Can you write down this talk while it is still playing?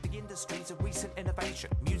industry's a recent innovation.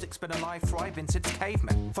 Music's been alive, thriving since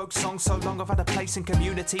cavemen. Folk songs so long have had a place in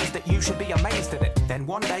communities that you should be amazed at it. Then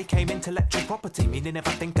one day came intellectual property, meaning if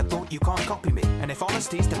I think a thought, you can't copy me. And if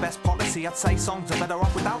honesty's the best policy, I'd say songs are better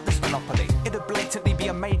off without this monopoly. It'd blatantly be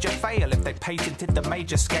a major fail if they patented the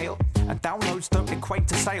major scale. And downloads don't equate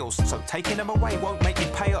to sales, so taking them away won't make you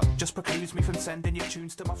pay up. Just precludes me from sending your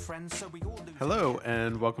tunes to my friends, so we all lose. Hello,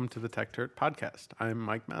 and welcome to the Tech Dirt Podcast. I'm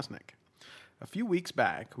Mike Masnick. A few weeks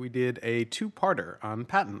back, we did a two-parter on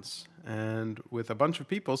patents, and with a bunch of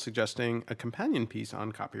people suggesting a companion piece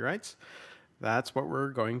on copyrights, that's what we're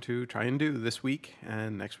going to try and do this week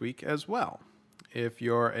and next week as well. If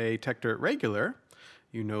you're a Tech Dirt regular,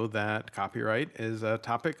 you know that copyright is a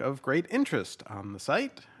topic of great interest on the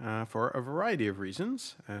site for a variety of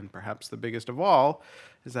reasons, and perhaps the biggest of all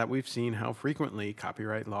is that we've seen how frequently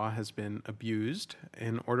copyright law has been abused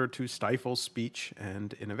in order to stifle speech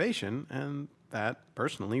and innovation, and that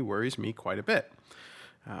personally worries me quite a bit.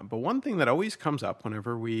 But one thing that always comes up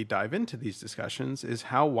whenever we dive into these discussions is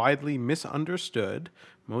how widely misunderstood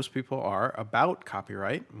most people are about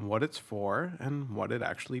copyright, what it's for, and what it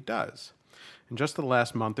actually does. In just the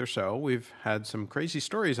last month or so, we've had some crazy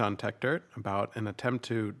stories on Tech Dirt about an attempt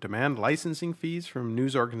to demand licensing fees from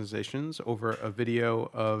news organizations over a video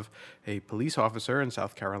of a police officer in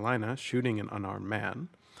South Carolina shooting an unarmed man.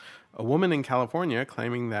 A woman in California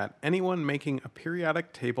claiming that anyone making a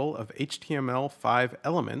periodic table of HTML5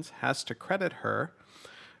 elements has to credit her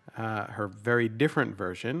very different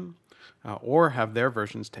version, or have their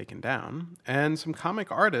versions taken down, and some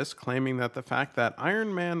comic artists claiming that the fact that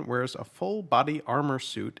Iron Man wears a full body armor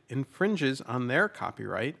suit infringes on their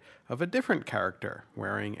copyright of a different character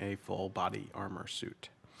wearing a full body armor suit.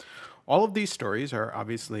 All of these stories are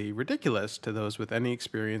obviously ridiculous to those with any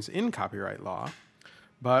experience in copyright law,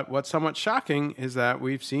 but what's somewhat shocking is that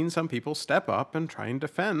we've seen some people step up and try and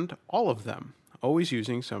defend all of them, always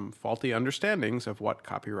using some faulty understandings of what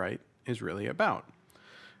copyright is really about.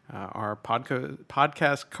 Our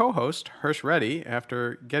podcast co-host, Hirsch Reddy,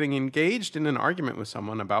 after getting engaged in an argument with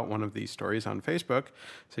someone about one of these stories on Facebook,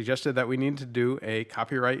 suggested that we need to do a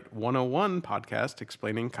Copyright 101 podcast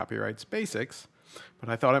explaining copyright's basics. But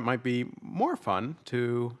I thought it might be more fun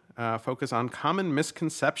to focus on common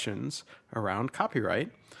misconceptions around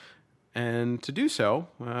copyright. And to do so,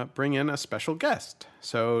 bring in a special guest.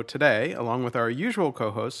 So today, along with our usual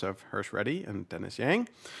co-hosts of Hirsch Reddy and Dennis Yang,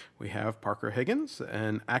 we have Parker Higgins,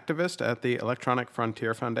 an activist at the Electronic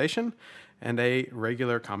Frontier Foundation and a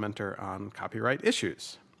regular commenter on copyright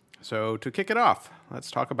issues. So to kick it off,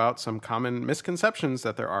 let's talk about some common misconceptions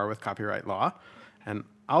that there are with copyright law. And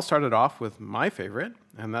I'll start it off with my favorite,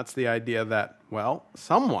 and that's the idea that, well,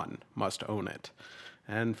 someone must own it.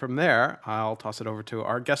 And from there, I'll toss it over to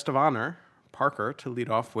our guest of honor, Parker, to lead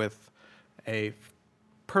off with a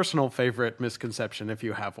personal favorite misconception, if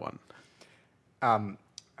you have one.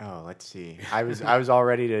 Let's see. I was all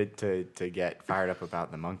ready to get fired up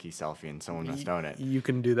about the monkey selfie and someone must own it. You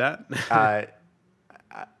can do that.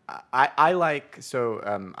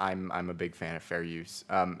 I'm a big fan of fair use,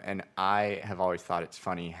 and I have always thought it's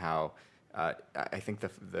funny how. I think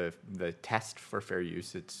the test for fair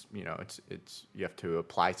use, it's you have to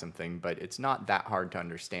apply something, but it's not that hard to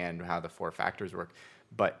understand how the four factors work.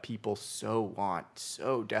 But people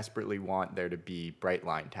so desperately want there to be bright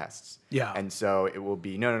line tests. Yeah. And so it will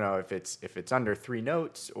be no. If it's under 3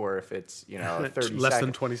 notes, or if it's 30 less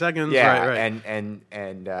than 20 seconds. Yeah. Right.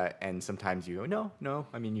 And sometimes you go no.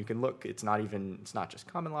 I mean, you can look. It's not just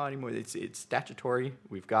common law anymore. It's statutory.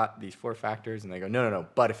 We've got these 4 factors, and they go no.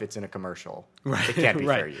 But if it's in a commercial, it can't be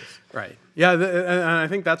fair use. Right. Yeah. And I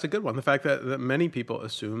think that's a good one. The fact that many people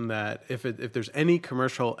assume that if there's any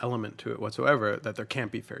commercial element to it whatsoever, that there can't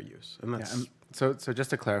be fair use. And that's so just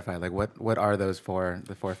to clarify, like what are those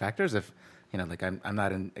the 4 factors? If I'm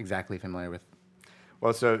not exactly familiar with.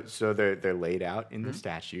 Well, so they're laid out in the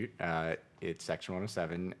statute. It's Section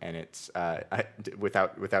 107, and it's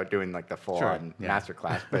without doing like the full on master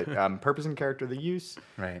class, but purpose and character of the use.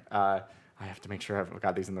 Right. I have to make sure I've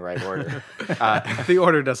got these in the right order. The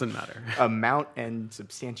order doesn't matter. Amount and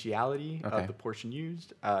substantiality of the portion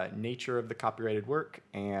used, nature of the copyrighted work,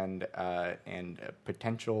 and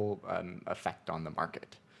potential effect on the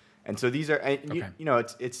market. And so these are,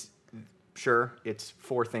 it's sure, it's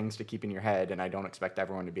 4 things to keep in your head, and I don't expect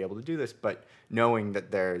everyone to be able to do this, but knowing that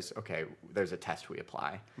there's a test we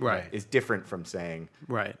apply is different from saying...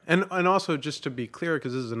 Right. And also, just to be clear,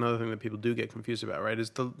 because this is another thing that people do get confused about, right, is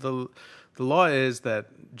the law is that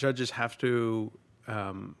judges have to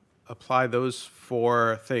apply those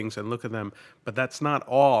 4 things and look at them, but that's not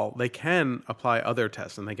all. They can apply other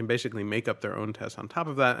tests, and they can basically make up their own tests on top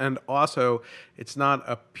of that. And also, it's not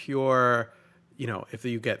a pure, if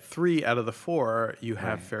you get 3 out of the 4, you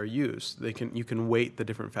have fair use. You can weight the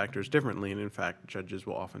different factors differently, and in fact, judges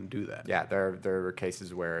will often do that. Yeah, there are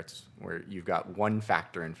cases where you've got one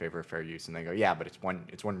factor in favor of fair use, and they go, yeah, but it's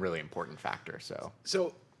one really important factor.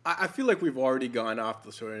 So I feel like we've already gone off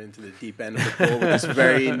into the deep end of the pool with this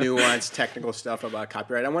very nuanced technical stuff about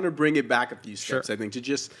copyright. I want to bring it back a few steps. Sure. I think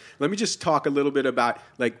let me just talk a little bit about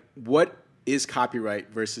like what is copyright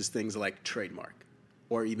versus things like trademark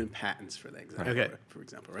or even patents for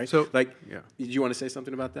example, right? So, did you want to say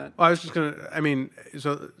something about that? Well, I was just going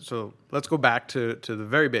to. So let's go back to the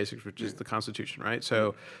very basics, which is the Constitution, right?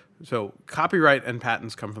 So copyright and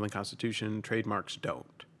patents come from the Constitution. Trademarks don't.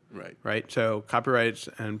 Right. So copyrights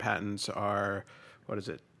and patents are, what is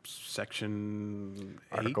it? Section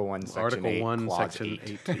 8? Article 1, Section Article 8, 1, Clause Section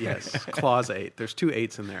 8. 8. Yes, Clause 8. There's 2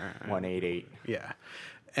 8s in there. 188. Yeah.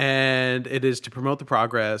 And it is to promote the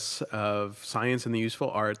progress of science and the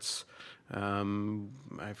useful arts.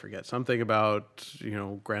 I forget something about,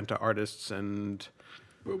 grant to artists and...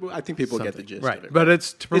 I think people get the gist of it. But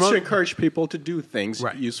it's to promote... It's to encourage people to do things,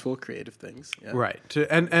 useful, creative things. Yeah. Right.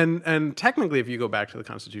 And technically, if you go back to the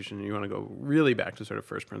Constitution, and you want to go really back to sort of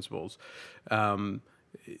first principles, and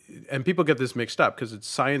people get this mixed up because it's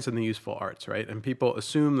science and the useful arts, right? And people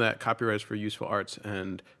assume that copyright is for useful arts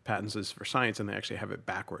and patents is for science, and they actually have it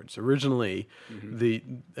backwards. Originally, the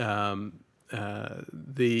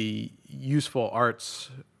useful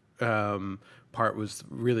arts part was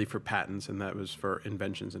really for patents, and that was for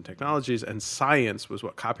inventions and technologies, and science was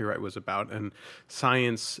what copyright was about. And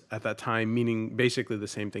science at that time meaning basically the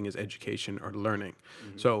same thing as education or learning.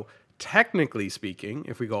 So technically speaking,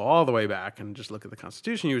 if we go all the way back and just look at the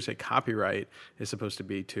Constitution, you would say copyright is supposed to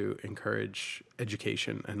be to encourage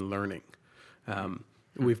education and learning.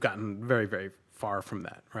 We've gotten very, very far from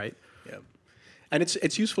that, right? Yeah. And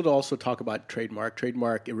it's useful to also talk about trademark.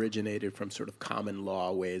 Trademark originated from sort of common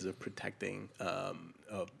law ways of protecting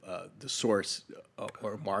the source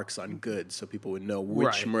or marks on goods, so people would know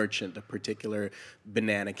which merchant a particular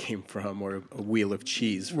banana came from or a wheel of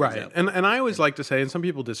cheese, for example. And I always like to say, and some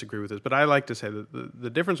people disagree with this, but I like to say that the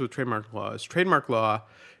difference with trademark law is trademark law,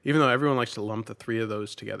 even though everyone likes to lump the 3 of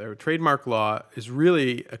those together, trademark law is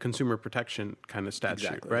really a consumer protection kind of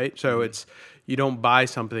statute, right? So it's, you don't buy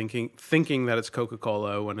something thinking that it's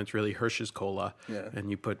Coca-Cola when it's really Hershey's Cola, and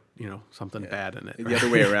you put, something bad in it. The other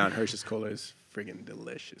way around, Hershey's Cola is friggin'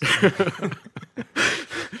 delicious.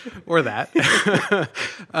 Or that.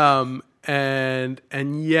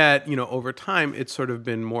 And yet, over time, it's sort of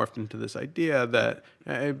been morphed into this idea that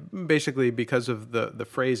basically because of the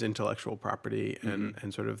phrase intellectual property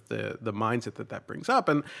and sort of the mindset that brings up.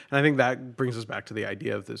 And I think that brings us back to the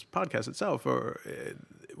idea of this podcast itself,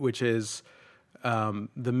 which is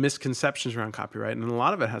the misconceptions around copyright. And a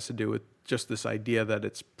lot of it has to do with just this idea that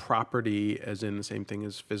it's property as in the same thing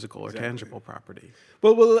as physical or tangible property.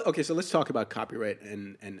 Well, okay, so let's talk about copyright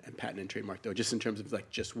and patent and trademark, though, just in terms of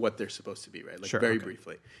like just what they're supposed to be, right? Like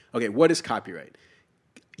briefly. Okay, what is copyright?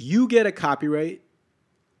 You get a copyright,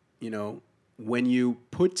 when you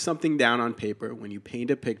put something down on paper, when you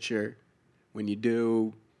paint a picture, when you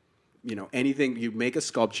do, anything, you make a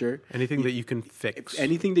sculpture. Anything that you can fix.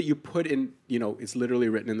 Anything that you put in, it's literally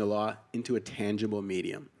written in the law, into a tangible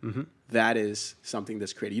medium. That is something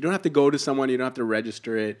that's created. You don't have to go to someone. You don't have to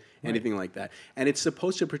register it, anything like that. And it's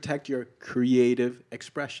supposed to protect your creative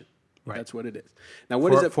expression. Right. That's what it is. Now,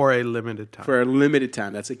 what is it? For a limited time. For a limited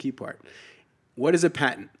time. That's a key part. What is a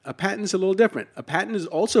patent? A patent is a little different. A patent is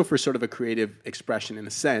also for sort of a creative expression in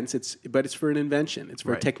a sense, but it's for an invention. It's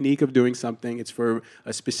for a technique of doing something. It's for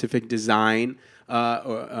a specific design.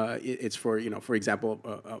 It's for, for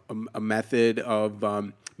example, a method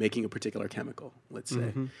of making a particular chemical, let's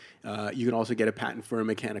say. You can also get a patent for a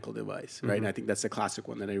mechanical device, right? And I think that's the classic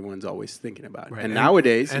one that everyone's always thinking about. Right. And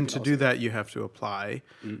nowadays... And to do that, you have to apply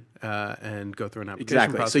and go through an application process.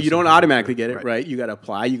 Exactly. So you don't automatically get it, right? You got to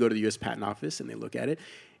apply. You go to the U.S. Patent Office, and they look at it.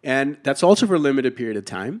 And that's also for a limited period of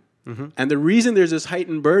time. And the reason there's this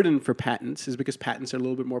heightened burden for patents is because patents are a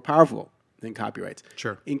little bit more powerful than copyrights.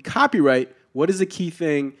 Sure. In copyright, what is the key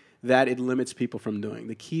thing that it limits people from doing?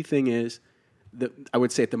 The key thing is, I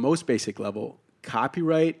would say at the most basic level,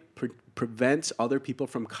 copyright prevents other people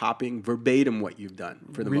from copying verbatim what you've done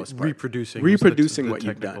for the most part. Reproducing what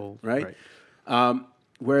you've done, right?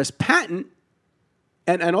 Whereas patent,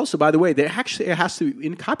 and also, by the way, it has to,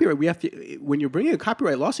 in copyright, we have to, when you're bringing a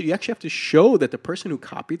copyright lawsuit, you actually have to show that the person who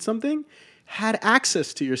copied something had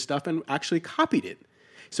access to your stuff and actually copied it.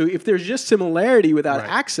 So if there's just similarity without Right.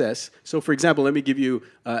 access, so for example, let me give you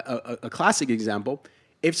a classic example.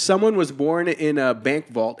 If someone was born in a bank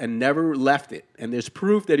vault and never left it, and there's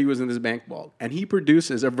proof that he was in this bank vault, and he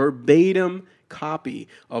produces a verbatim copy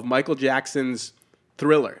of Michael Jackson's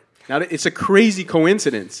Thriller. Now, it's a crazy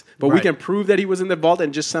coincidence, but we Right. can prove that he was in the vault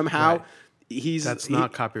and just somehow Right. he's... That's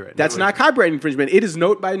not copyright That's infringement. not copyright infringement. It is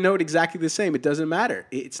note by note exactly the same. It doesn't matter.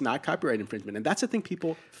 It's not copyright infringement. And that's the thing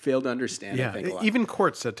people fail to understand, I think, a lot. even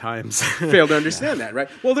courts at times. Fail to understand that, right?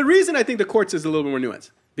 Well, the reason I think the courts is a little bit more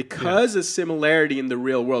nuanced, because of similarity in the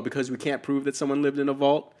real world, because we can't prove that someone lived in a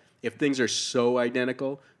vault, if things are so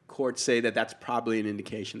identical, courts say that that's probably an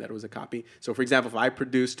indication that it was a copy. So, for example, if I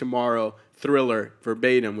produce tomorrow Thriller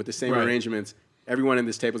verbatim with the same Right. arrangements, everyone in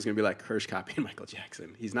this table is going to be like, Hirsch copying Michael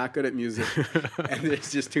Jackson. He's not good at music, and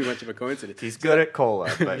it's just too much of a coincidence. He's good at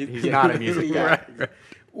cola, but he's not a music guy. Right.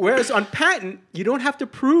 Whereas on patent, you don't have to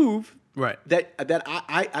prove Right. that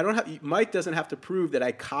I don't have Mike doesn't have to prove that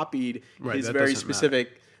I copied Right, his that very doesn't matter.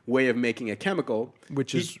 specific way of making a chemical.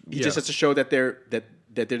 Which is- he just yeah. has to show that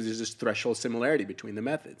that there's this threshold similarity between the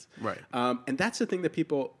methods. Right. And that's the thing that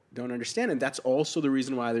people don't understand, and that's also the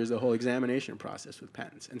reason why there's a whole examination process with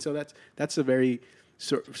patents. And so that's a very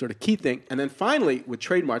sort of key thing. And then finally, with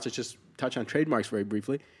trademarks, let's just touch on trademarks very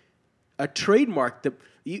briefly. A trademark,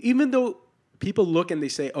 even though people look and they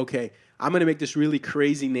say, okay, I'm going to make this really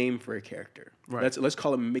crazy name for a character. Right. Let's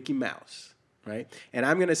call him Mickey Mouse, right? And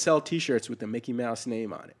I'm going to sell T-shirts with the Mickey Mouse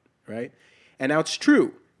name on it, right? And now it's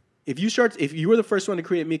true. If you were the first one to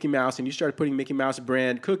create Mickey Mouse and you started putting Mickey Mouse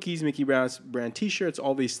brand cookies, Mickey Mouse brand T-shirts,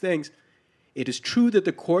 all these things, it is true that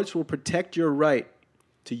the courts will protect your right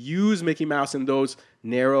to use Mickey Mouse in those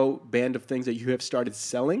narrow band of things that you have started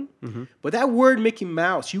selling. Mm-hmm. But that word Mickey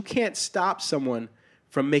Mouse, you can't stop someone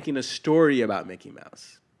from making a story about Mickey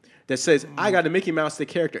Mouse that says, I got a Mickey Mouse the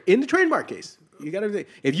character. In the trademark case, you got to.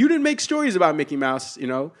 If you didn't make stories about Mickey Mouse,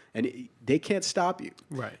 and they can't stop you,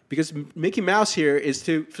 Right. Because Mickey Mouse here is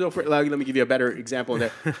to. So let me give you a better example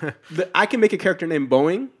of that. I can make a character named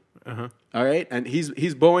Boeing. Uh-huh. All right, and he's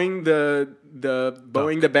Boeing the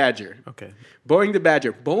Boeing the Badger. Okay. Boeing the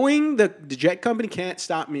Badger. Boeing the jet company can't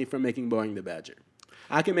stop me from making Boeing the Badger.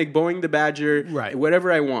 I can make Boeing the Badger Right.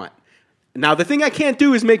 whatever I want. Now the thing I can't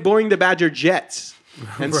do is make Boeing the Badger jets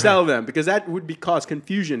and sell them, because that would cause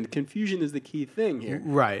confusion. Confusion is the key thing here.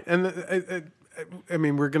 Right. And I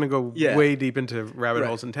mean, we're going to go Yeah. way deep into rabbit Right.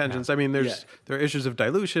 holes and tangents. I mean, there are issues of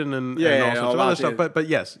dilution and Yeah, all yeah, sorts a of lot other of stuff. things. But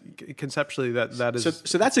yes, conceptually, that is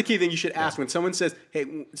So that's the key thing you should ask when someone says,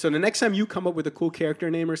 hey, so the next time you come up with a cool character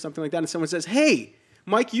name or something like that, and someone says, hey,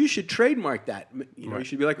 Mike, you should trademark that. You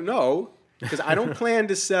should be like, no, because I don't plan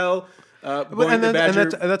to sell Boeing the Badger.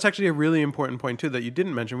 and that's actually a really important point too that you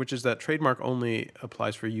didn't mention, which is that trademark only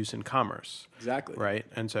applies for use in commerce. Exactly. Right.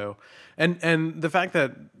 And so, and the fact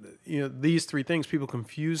that these three things, people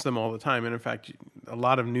confuse them all the time, and in fact, a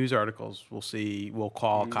lot of news articles will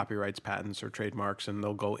call copyrights patents or trademarks, and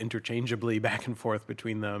they'll go interchangeably back and forth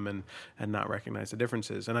between them and not recognize the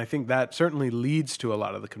differences. And I think that certainly leads to a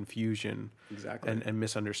lot of the confusion and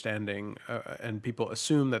misunderstanding, and people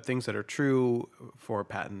assume that things that are true for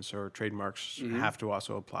patents or trademarks have to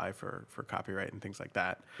also apply for copyright and things like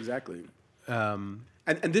that. Exactly.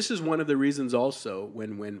 And this is one of the reasons also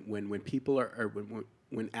when people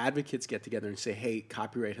when advocates get together and say, hey,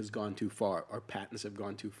 copyright has gone too far or patents have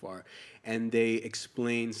gone too far, and they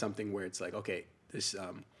explain something where it's like, okay, this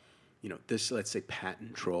this, let's say,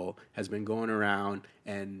 patent troll has been going around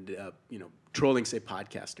and trolling, say,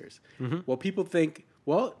 podcasters. Well, people think,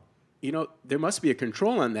 well, there must be a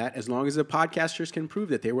control on that as long as the podcasters can prove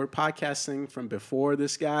that they were podcasting from before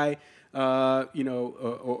this guy, or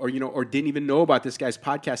didn't even know about this guy's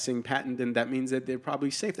podcasting patent, and that means that they're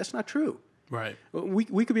probably safe. That's not true. Right.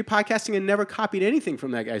 We could be podcasting and never copied anything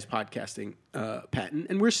from that guy's podcasting patent,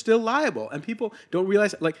 and we're still liable. And people don't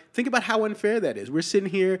realize, think about how unfair that is. We're sitting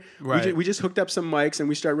here, Right. we just hooked up some mics, and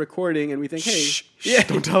we start recording, and we think, hey, Shh,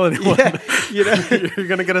 don't tell anyone. Yeah, You're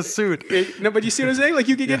gonna get a suit. No, but you see what I'm saying? Like,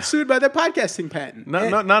 you could get sued by that podcasting patent.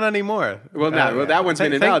 Not anymore. Well, that one's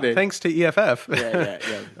been invalidated. Thanks to EFF. Yeah.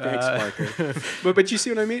 Thanks, Parker. But you see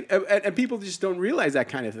what I mean? And people just don't realize that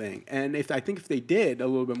kind of thing. And if they did a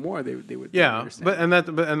little bit more, they would. Yeah, understand.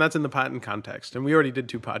 and that's in the patent context, and we already did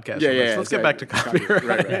 2 podcasts. Yeah, on this. Let's get back to copyright.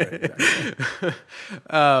 Right, exactly.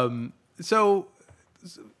 So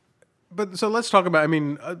let's talk about. I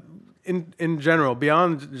mean, in general,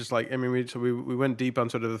 beyond just we went deep on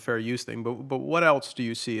sort of the fair use thing, but what else do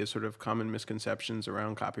you see as sort of common misconceptions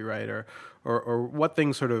around copyright, or what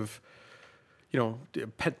things sort of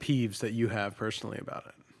pet peeves that you have personally about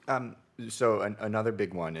it? So another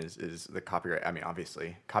big one is the copyright. I mean,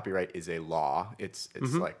 obviously, copyright is a law. It's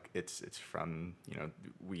like it's from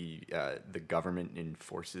we the government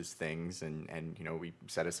enforces things, and we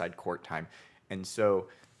set aside court time, and so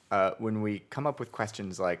when we come up with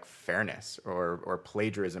questions like fairness or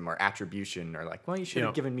plagiarism or attribution or like, well, you should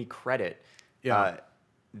have given me credit,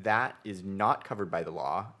 that is not covered by the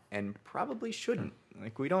law and probably shouldn't.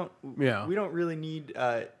 Like we don't really need.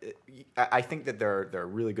 I think that there are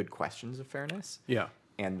really good questions of fairness. Yeah,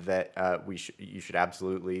 and that you should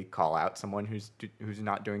absolutely call out someone who's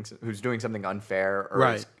doing something unfair. Or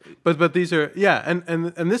right. But these are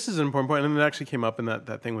and this is an important point, and it actually came up in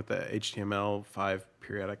that thing with the HTML5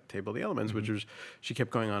 periodic table of the elements, which was she kept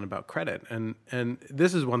going on about credit, and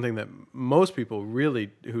this is one thing that most people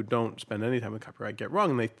really who don't spend any time with copyright get wrong,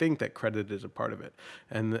 and they think that credit is a part of it,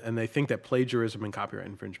 and they think that plagiarism and copyright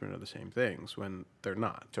infringement are the same things when they're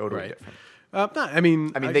not. Totally right? different.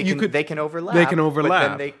 They can overlap. They can overlap. But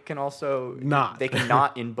then they can also not. They can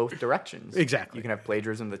not in both directions. Exactly. You can have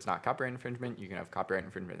plagiarism that's not copyright infringement. You can have copyright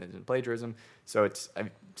infringement that isn't plagiarism. So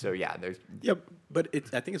there's. Yeah, but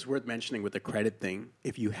I think it's worth mentioning with the credit thing.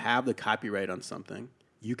 If you have the copyright on something,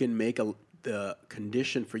 you can make the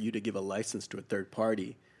condition for you to give a license to a third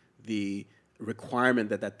party the requirement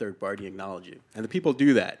that third party acknowledge you, and the people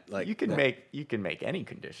do that. Like you can make any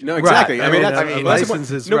condition. No, exactly. Right. I mean,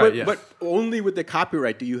 licenses. But only with the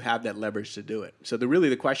copyright do you have that leverage to do it. So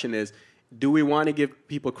the question is, do we want to give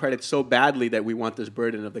people credit so badly that we want this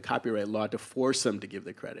burden of the copyright law to force them to give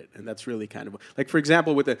the credit? And that's really kind of like, for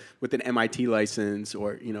example, with an MIT license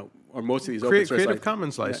or most of these open source Creative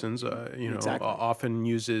Commons license, exactly. often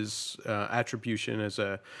uses attribution as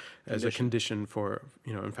a condition for,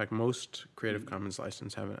 in fact, most Creative Commons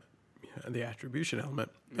license have the attribution element.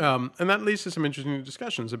 And that leads to some interesting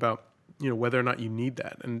discussions about whether or not you need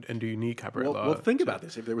that, and do you need copyright law? Well, think about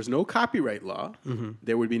this. If there was no copyright law,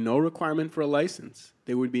 there would be no requirement for a license.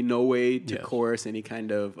 There would be no way to coerce any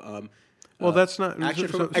kind of that's not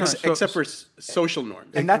action except for social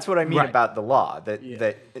norms. And that's what I mean Right. about the law. That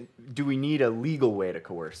do we need a legal way to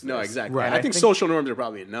coerce this? No, exactly. Right. I think social norms are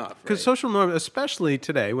probably enough. Because social norms, especially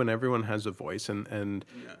today when everyone has a voice and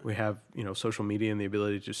we have social media and the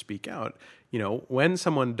ability to speak out, when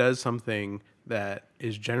someone does something that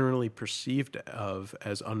is generally perceived of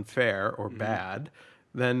as unfair or bad,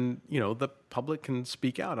 then the public can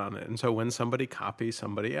speak out on it. And so when somebody copies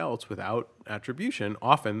somebody else without attribution,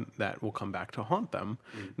 often that will come back to haunt them,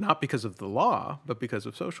 not because of the law, but because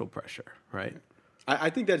of social pressure, right?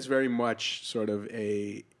 I think that's very much sort of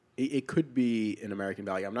it could be an American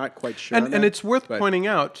value. I'm not quite sure. And it's worth pointing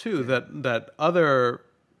out too that other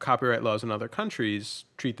copyright laws in other countries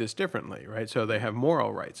treat this differently, right? So they have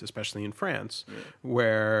moral rights, especially in France,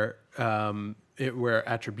 where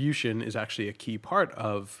attribution is actually a key part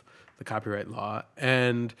of the copyright law.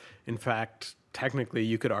 And in fact, technically,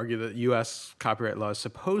 you could argue that U.S. copyright law is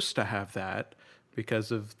supposed to have that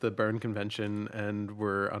because of the Berne Convention, and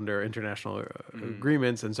we're under international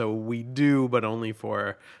agreements, and so we do, but only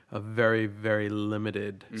for a very, very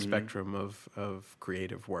limited spectrum of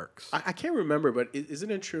creative works. I can't remember, but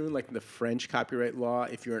isn't it true, like the French copyright law,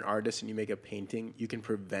 if you're an artist and you make a painting, you can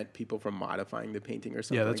prevent people from modifying the painting or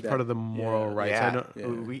something? Yeah, that's like part that? of the moral rights.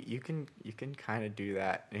 You can kind of do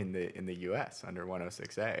that in the U.S. under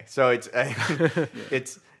 106A. So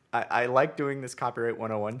it's I like doing this copyright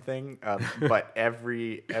 101 thing, but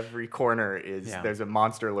every corner there's a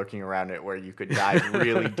monster lurking around it where you could dive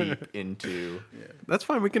really deep into. Yeah. That's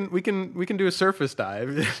fine. We can do a surface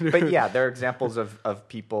dive. But yeah, there are examples of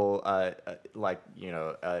people like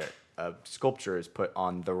a sculpture is put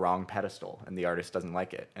on the wrong pedestal and the artist doesn't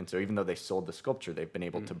like it, and so even though they sold the sculpture, they've been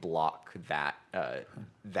able to block that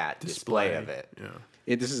display of it. Yeah.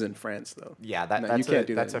 This is in France, though. Yeah,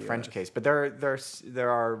 that's a French case. But there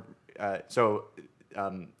are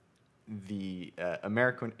the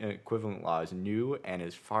American equivalent law is new, and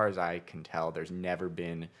as far as I can tell, there's never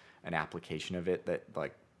been an application of it that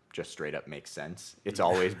like just straight up makes sense. It's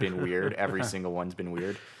always been weird. Every single one's been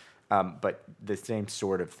weird. But the same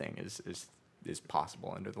sort of thing is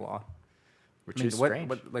possible under the law. Which is strange.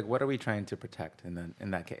 What are we trying to protect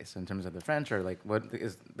in that case in terms of the French, or like what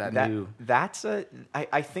is that new?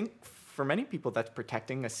 I think for many people that's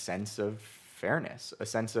protecting a sense of fairness, a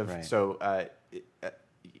sense of a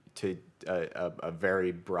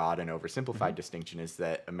very broad and oversimplified distinction is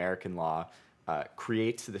that American law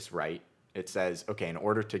creates this right. It says, okay, in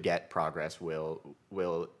order to get progress,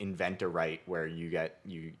 we'll invent a right where you can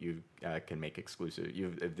make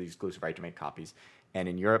you have the exclusive right to make copies. And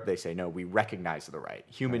in Europe, they say, no, we recognize the right.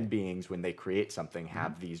 Human beings, when they create something,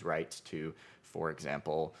 have these rights to, for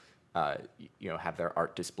example, have their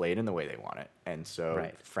art displayed in the way they want it. And so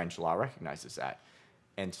Right. French law recognizes that.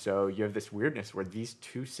 And so you have this weirdness where these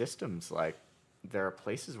two systems, like, there are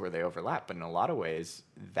places where they overlap, but in a lot of ways,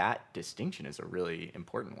 that distinction is a really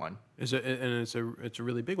important one. It's a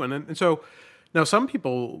really big one. And so now some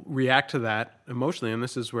people react to that emotionally, and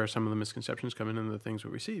this is where some of the misconceptions come in and the things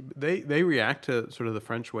that we see. They react to sort of the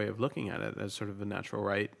French way of looking at it as sort of a natural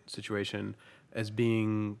right situation as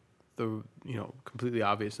being completely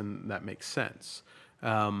obvious, and that makes sense.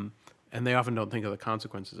 And they often don't think of the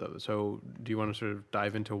consequences of it. So do you want to sort of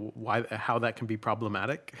dive into how that can be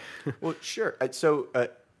problematic? Well, sure. So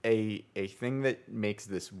a thing that makes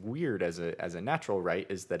this weird as a natural right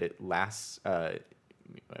is that it lasts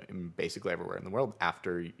basically everywhere in the world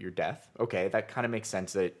after your death. Okay, that kind of makes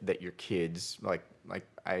sense that your kids, like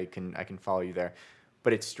I can follow you there.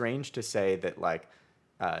 But it's strange to say that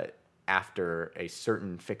after a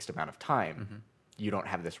certain fixed amount of time, you don't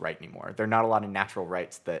have this right anymore. There are not a lot of natural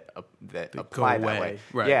rights that apply that way.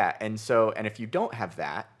 Right. Yeah, and if you don't have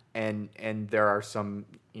that, and there are some,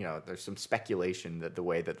 there's some speculation that the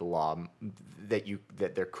way that the law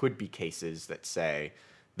that there could be cases that say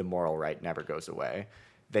the moral right never goes away.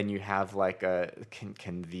 Then you have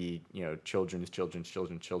can the children's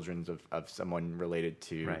of someone related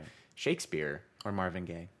to Right. Shakespeare Or Marvin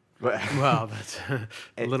Gaye. Well, that's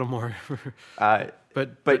a little more.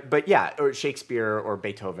 But yeah, or Shakespeare or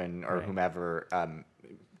Beethoven or Right. whomever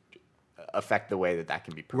affect the way that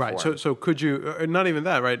can be performed. Right. So could you? Not even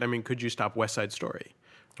that. Right. I mean, could you stop West Side Story?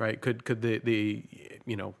 Right. Could the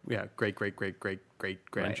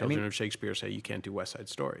great grandchildren of Shakespeare say you can't do West Side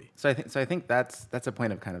Story? So I think that's a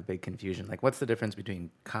point of kind of big confusion. Like, what's the difference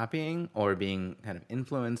between copying or being kind of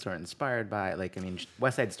influenced or inspired by? Like, I mean,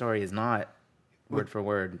 West Side Story is not word for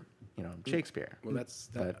word, Shakespeare. Well, that's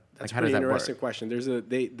like, a how pretty does that interesting work? question. There's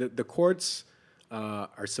the courts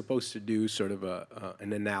are supposed to do sort of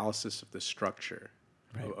an analysis of the structure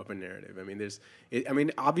of a narrative. I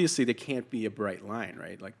mean, obviously there can't be a bright line,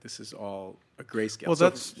 right? Like, this is all a grayscale.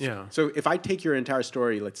 Well, So if I take your entire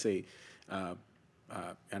story, let's say, I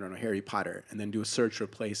don't know, Harry Potter, and then do a search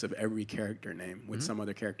replace of every character name with some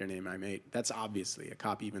other character name I made, that's obviously a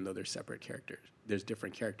copy, even though they're separate characters. There's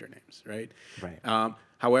different character names, right? Right.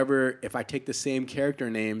 However, if I take the same character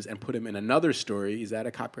names and put them in another story, is that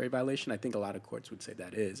a copyright violation? I think a lot of courts would say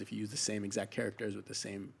that is, if you use the same exact characters with the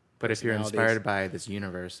same. But if you're personalities. inspired by this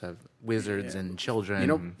universe of wizards and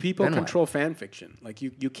children, people then what? control fan fiction. Like,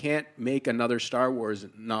 you can't make another Star Wars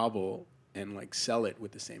novel and sell it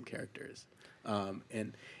with the same characters.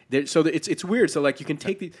 It's weird. So you can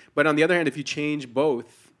take but on the other hand, if you change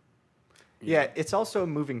both. Yeah, it's also a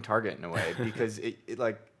moving target in a way because if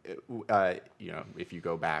you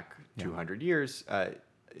go back 200 years,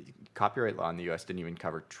 copyright law in the U.S. didn't even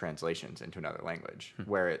cover translations into another language,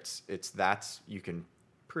 where you can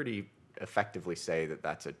pretty effectively say that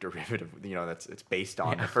that's a derivative. It's based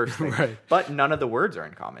on the first thing, Right. But none of the words are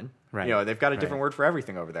in common. Right. They've got a different word for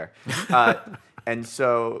everything over there. And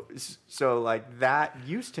so that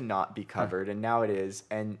used to not be covered, and now it is,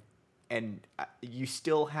 and you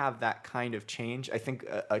still have that kind of change. I think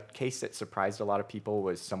a case that surprised a lot of people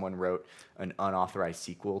was someone wrote an unauthorized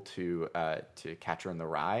sequel to Catcher in the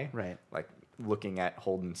Rye, Right. Looking at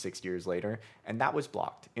Holden 6 years later, and that was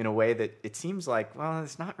blocked in a way that it seems like, well,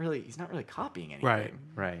 he's not really copying anything.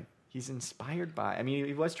 Right. He's inspired by. I mean,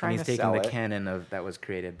 he was And trying he's to taking sell the it. canon that was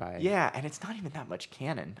created by. Yeah, and it's not even that much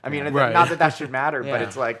canon. I mean, Right. not that should matter, but Yeah.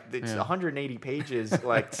 it's 180 pages.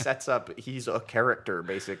 Sets up. He's a character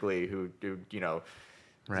basically who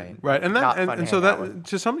Right. Right, and not that fun and to so hang out that with.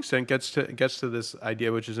 to some extent gets to this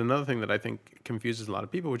idea, which is another thing that I think confuses a lot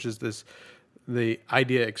of people, which is the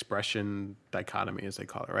idea expression dichotomy, as they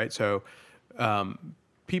call it, right? So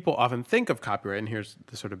people often think of copyright, and here's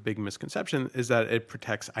the sort of big misconception, is that it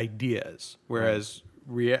protects ideas, whereas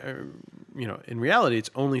in reality,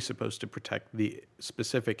 it's only supposed to protect the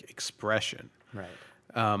specific expression.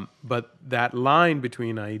 Right. But that line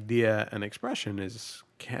between idea and expression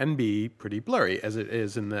can be pretty blurry, as it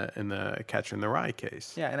is in the Catcher in the Rye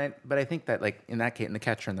case. Yeah, but I think that in that case, in the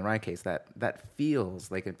Catcher in the Rye case, that feels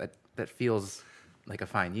that feels like a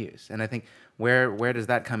fine use. And I think where does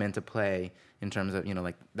that come into play in terms of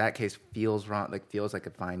that case feels wrong, feels like a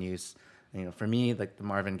fine use. For me, the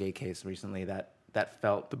Marvin Gaye case recently, that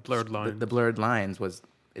felt The blurred lines. The blurred lines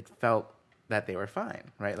it felt that they were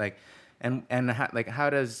fine, right? How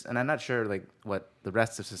does, and I'm not sure what the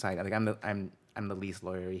rest of society, I'm the least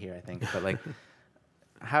lawyery here, I think, but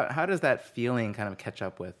how does that feeling kind of catch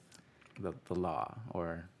up with the law?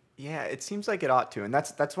 Or Yeah, it seems like it ought to, and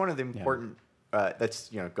that's one of the important. That's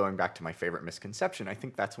going back to my favorite misconception. I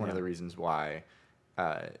think that's one of the reasons why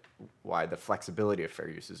why the flexibility of fair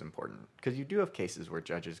use is important, because you do have cases where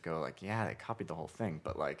judges go like, yeah, they copied the whole thing,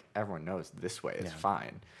 but like everyone knows this way is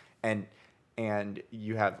fine, and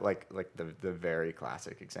you have like the very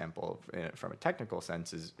classic example from a technical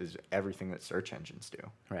sense is everything that search engines do,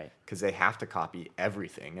 Right. because they have to copy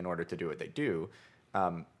everything in order to do what they do.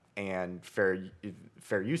 And fair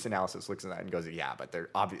use analysis looks at that and goes, yeah, but they're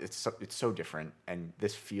obvious. It's so different, and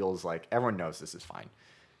this feels like everyone knows this is fine.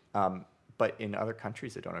 But in other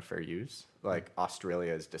countries that don't have fair use, like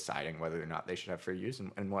Australia is deciding whether or not they should have fair use,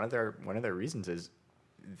 and one of their reasons is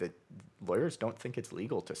that lawyers don't think it's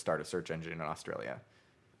legal to start a search engine in Australia,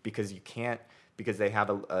 because they have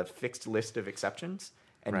a fixed list of exceptions.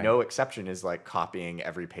 And Right. no exception is like copying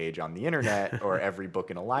every page on the internet or every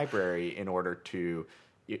book in a library in order to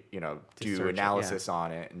do search it, analysis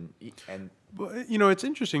on it. And Well, it's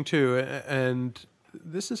interesting too, and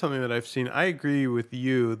this is something that I've seen. I agree with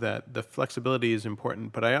you that the flexibility is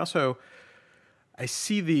important, but I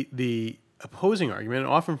see the opposing argument,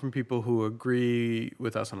 often from people who agree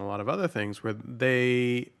with us on a lot of other things, where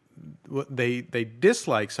they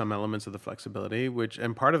dislike some elements of the flexibility,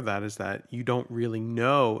 and part of that is that you don't really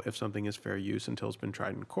know if something is fair use until it's been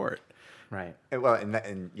tried in court. Right.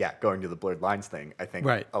 Going to the blurred lines thing, I think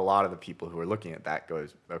Right. a lot of the people who are looking at that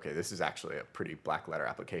goes, okay, this is actually a pretty black letter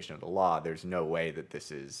application of the law. There's no way that this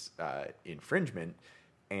is infringement,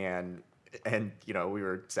 and we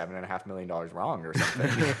were $7.5 million wrong or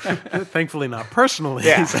something. Thankfully, not personally.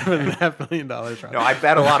 Yeah. $7.5 million wrong. No, I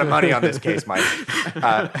bet a lot of money on this case, Mike.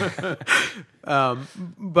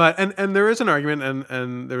 But there is an argument,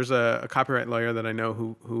 and there's a copyright lawyer that I know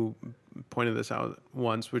who pointed this out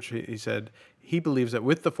once, which he said he believes that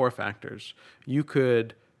with the 4 factors, you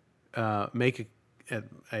could make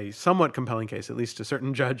a somewhat compelling case, at least to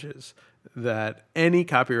certain judges, that any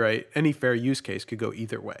fair use case could go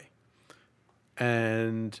either way.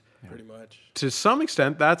 And Pretty much. to some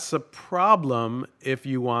extent, that's a problem if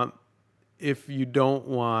you don't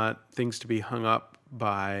want things to be hung up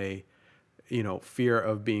by, fear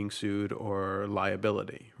of being sued or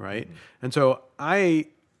liability, right? Mm-hmm. And so I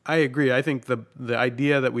agree. I think the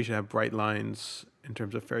idea that we should have bright lines in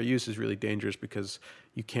terms of fair use is really dangerous, because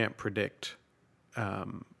you can't predict,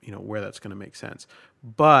 where that's going to make sense.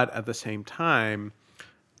 But at the same time,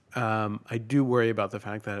 I do worry about the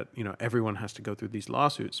fact that everyone has to go through these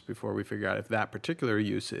lawsuits before we figure out if that particular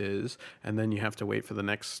use is, and then you have to wait for the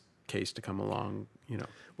next case to come along.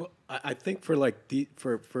 Well, I think for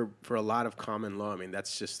for a lot of common law, I mean,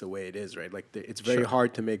 that's just the way it is, right? Like it's very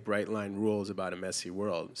hard to make bright line rules about a messy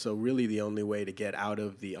world. So really, the only way to get out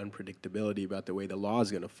of the unpredictability about the way the law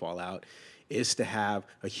is going to fall out is to have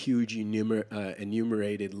a huge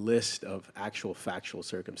enumerated list of actual factual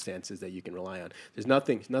circumstances that you can rely on. There's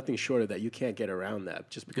nothing short of that. You can't get around that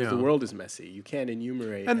just because the world is messy. You can't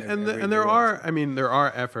enumerate. And there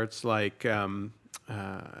are efforts like.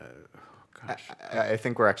 I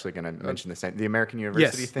think we're actually going to mention the same, the American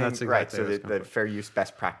University thing, that's exactly right? So what I was the fair use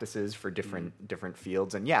best practices for different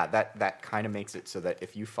fields, and that kind of makes it so that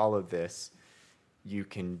if you follow this, you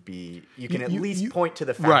can at least point to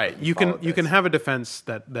the fact right. that You followed can this. have a defense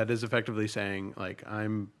that is effectively saying, like,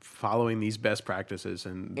 I'm following these best practices,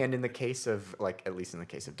 and in the case of, like, at least in the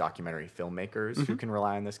case of documentary filmmakers who can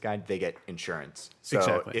rely on this guide, they get insurance. So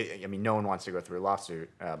Exactly. no one wants to go through a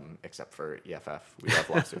lawsuit except for EFF. We love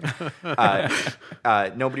lawsuits.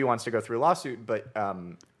 Nobody wants to go through a lawsuit, but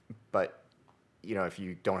if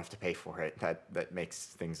you don't have to pay for it, that makes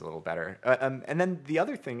things a little better. And then the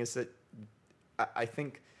other thing is that I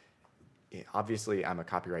think, obviously, I'm a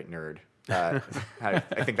copyright nerd. I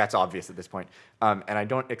think that's obvious at this point. And I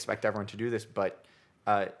don't expect everyone to do this, but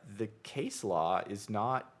the case law is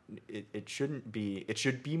not, it shouldn't be, it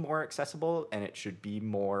should be more accessible, and it should be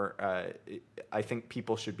more, I think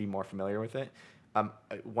people should be more familiar with it.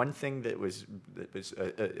 One thing that was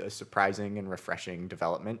a surprising and refreshing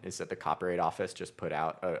development is that the Copyright Office just put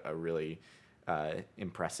out a really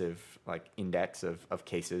impressive index of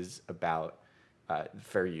cases about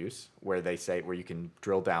fair use, where you can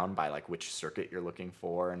drill down by which circuit you're looking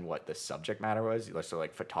for and what the subject matter was. So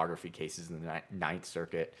photography cases in the Ninth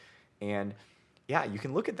Circuit, and you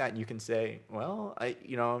can look at that and you can say, well,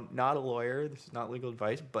 not a lawyer, this is not legal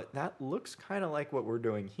advice, but that looks kind of like what we're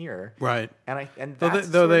doing here, right.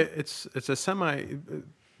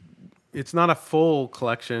 It's not a full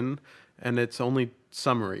collection, and it's only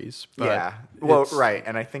summaries. But right,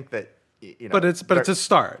 and I think that. But it's a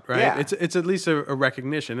start, right? Yeah. It's at least a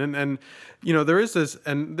recognition, and there is this,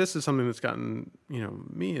 and this is something that's gotten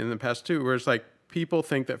me in the past too, where it's like people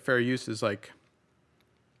think that fair use is like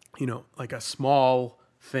a small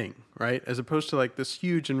thing, right? As opposed to like this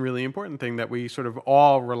huge and really important thing that we sort of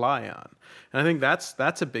all rely on. And I think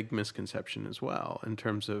that's a big misconception as well in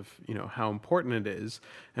terms of, you know, how important it is.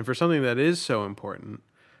 And for something that is so important,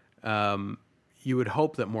 you would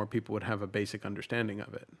hope that more people would have a basic understanding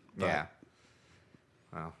of it. Yeah.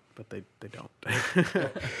 Well, but they don't.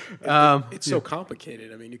 It's so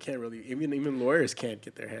complicated. I mean, you can't really, even lawyers can't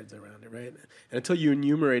get their heads around it, right? And until you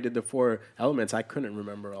enumerated the 4 elements, I couldn't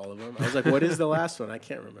remember all of them. I was like, what is the last one? I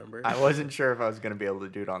can't remember. I wasn't sure if I was going to be able to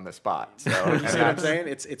do it on the spot. So You see what I'm saying?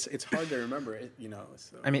 It's hard to remember it, you know.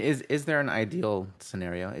 So. I mean, is there an ideal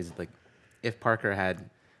scenario? Is like if Parker had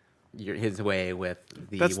his way with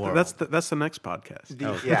the world? That's the next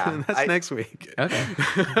podcast. Yeah, that's next week. Okay.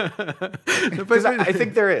 Because I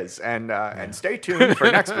think there is, and stay tuned for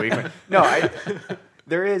next week. No,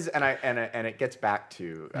 there is, and it gets back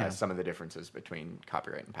to some of the differences between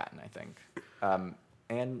copyright and patent, I think.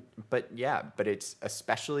 But it's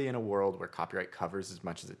especially in a world where copyright covers as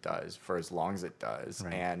much as it does for as long as it does,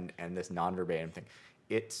 Right. and this non-verbatim thing,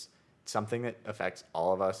 it's something that affects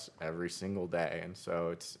all of us every single day, and so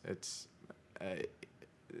it's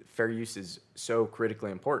fair use is so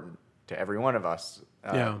critically important to every one of us.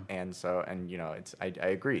 And you know, I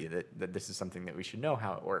agree that this is something that we should know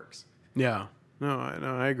how it works. Yeah. No,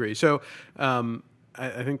 I agree. So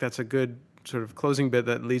I think that's a good sort of closing bit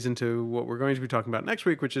that leads into what we're going to be talking about next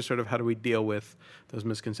week, which is sort of how do we deal with those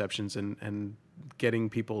misconceptions and getting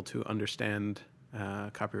people to understand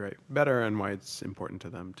copyright better and why it's important to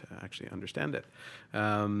them to actually understand it.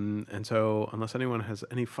 And so unless anyone has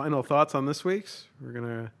any final thoughts on this week's, we're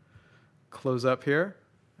going to close up here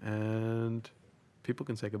and people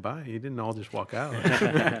can say goodbye. You didn't all just walk out.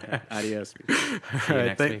 Adios. All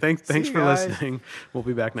right. Thanks See you for guys. listening. We'll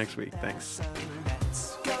be back next week. Thanks. So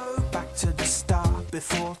let's go back to the start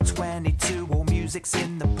before 22. All music's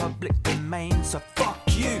in the public domain, so fuck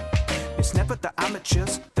you. It's never the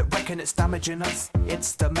amateurs that reckon it's damaging us.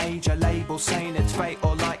 It's the major labels saying it's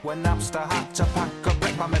fatal, like when Napster had to pack a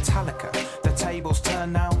wreck by Metallica. The tables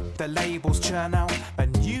turn now, the labels churn out a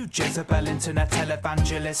new Jezebel internet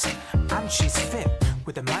televangelist. And she's fit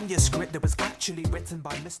with a manuscript that was actually written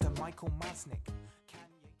by Mr. Michael Masnick.